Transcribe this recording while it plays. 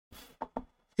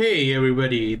Hey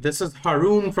everybody, this is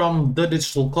Haroon from The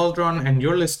Digital Cauldron, and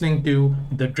you're listening to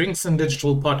the Drinks and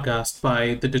Digital podcast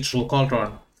by The Digital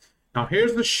Cauldron. Now,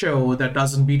 here's the show that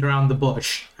doesn't beat around the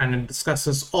bush and it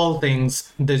discusses all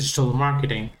things digital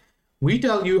marketing. We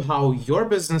tell you how your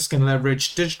business can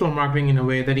leverage digital marketing in a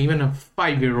way that even a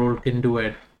 5-year-old can do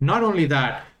it. Not only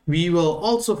that, we will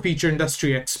also feature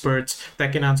industry experts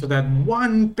that can answer that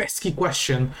one pesky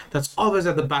question that's always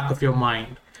at the back of your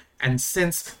mind. And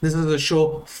since this is a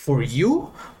show for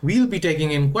you, we'll be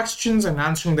taking in questions and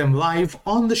answering them live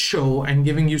on the show and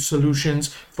giving you solutions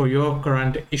for your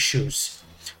current issues.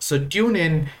 So tune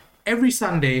in every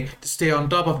Sunday to stay on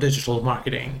top of digital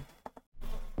marketing.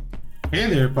 Hey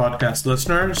there, podcast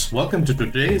listeners. Welcome to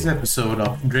today's episode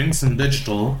of Drinks and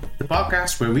Digital, the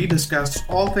podcast where we discuss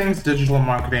all things digital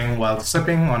marketing while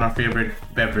sipping on our favorite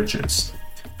beverages.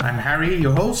 I'm Harry,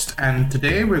 your host, and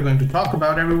today we're going to talk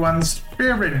about everyone's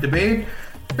favorite debate,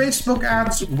 Facebook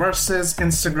ads versus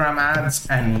Instagram ads,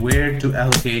 and where to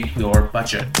allocate your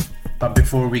budget. But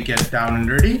before we get down and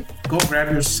dirty, go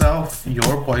grab yourself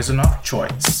your poison of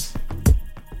choice.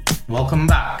 Welcome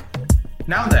back.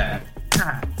 Now then,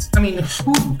 ads.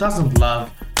 Who doesn't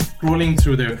love scrolling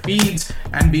through their feeds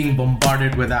and being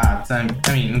bombarded with ads?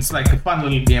 It's like a fun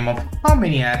little game of how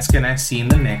many ads can I see in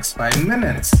the next 5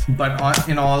 minutes? But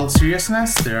in all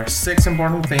seriousness, there are 6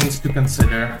 important things to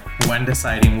consider when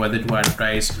deciding whether to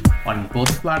advertise on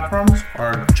both platforms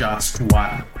or just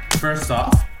one. First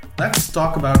off, let's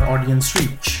talk about audience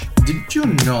reach. Did you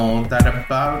know that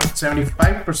about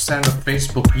 75% of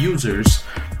Facebook users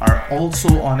are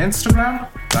also on Instagram?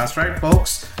 That's right,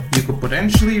 folks. You could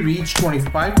potentially reach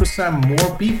 25%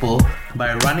 more people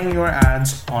by running your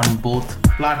ads on both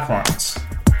platforms.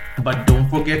 But don't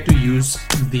forget to use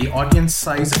the audience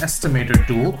size estimator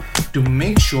tool to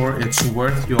make sure it's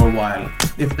worth your while.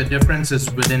 If the difference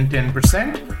is within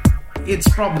 10%, it's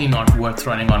probably not worth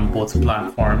running on both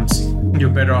platforms. You're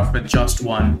better off with just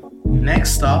one.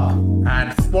 Next up,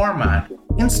 ad format.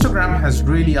 Instagram has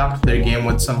really upped their game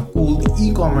with some cool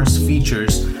e-commerce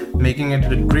features, making it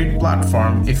a great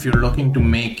platform if you're looking to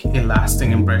make a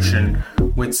lasting impression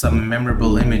with some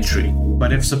memorable imagery.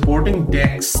 But if supporting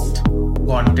text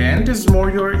content is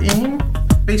more your aim,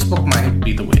 Facebook might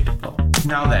be the way to go.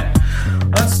 Now then,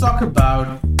 let's talk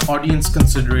about audience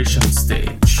consideration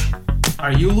stage.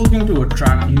 Are you looking to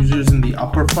attract users in the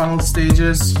upper funnel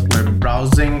stages where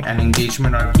browsing and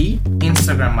engagement are key?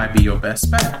 Instagram might be your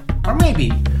best bet. Or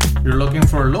maybe you're looking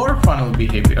for lower funnel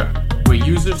behavior where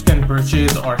users can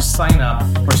purchase or sign up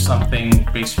for something.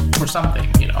 Facebook's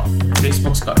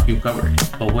got you covered.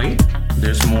 But wait,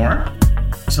 there's more.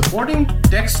 Supporting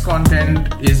text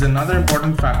content is another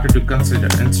important factor to consider.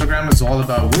 Instagram is all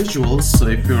about visuals, so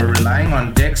if you're relying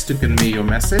on text to convey your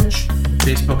message,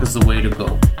 Facebook is the way to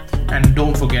go. And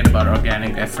don't forget about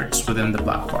organic efforts within the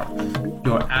platform.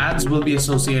 Your ads will be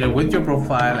associated with your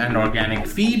profile and organic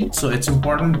feed, so it's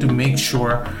important to make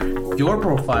sure your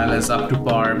profile is up to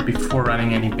par before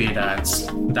running any paid ads.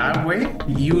 That way,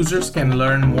 users can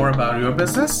learn more about your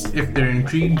business if they're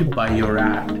intrigued by your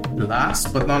ad.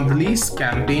 Last but not the least,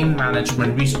 campaign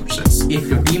management resources. If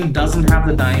your team doesn't have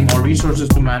the time or resources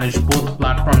to manage both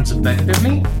platforms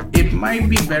effectively, it might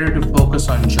be better to focus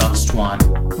on just one.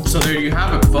 So there you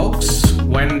have it, folks.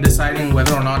 When deciding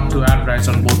whether or not to advertise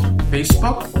on both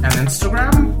Facebook and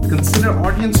Instagram, consider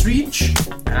audience reach,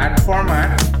 ad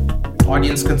format,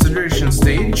 audience consideration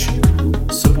stage,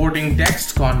 supporting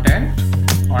text content,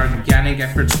 organic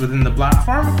efforts within the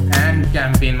platform, and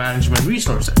campaign management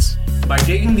resources. By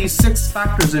taking these 6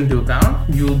 factors into account,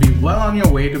 you will be well on your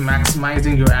way to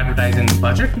maximizing your advertising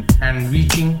budget and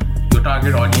reaching your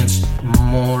target audience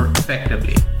more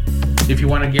effectively. If you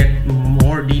want to get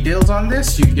more details on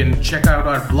this, you can check out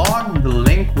our blog. The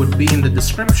link would be in the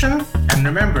description. And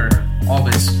remember,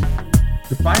 always,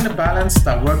 to find a balance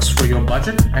that works for your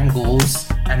budget and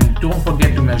goals, and don't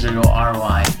forget to measure your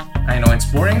ROI. I know it's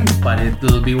boring, but it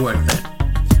will be worth it.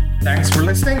 Thanks for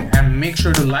listening, and make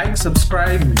sure to like,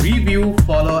 subscribe, review,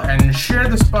 follow, and share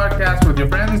this podcast with your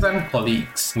friends and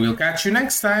colleagues. We'll catch you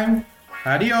next time.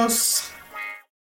 Adios.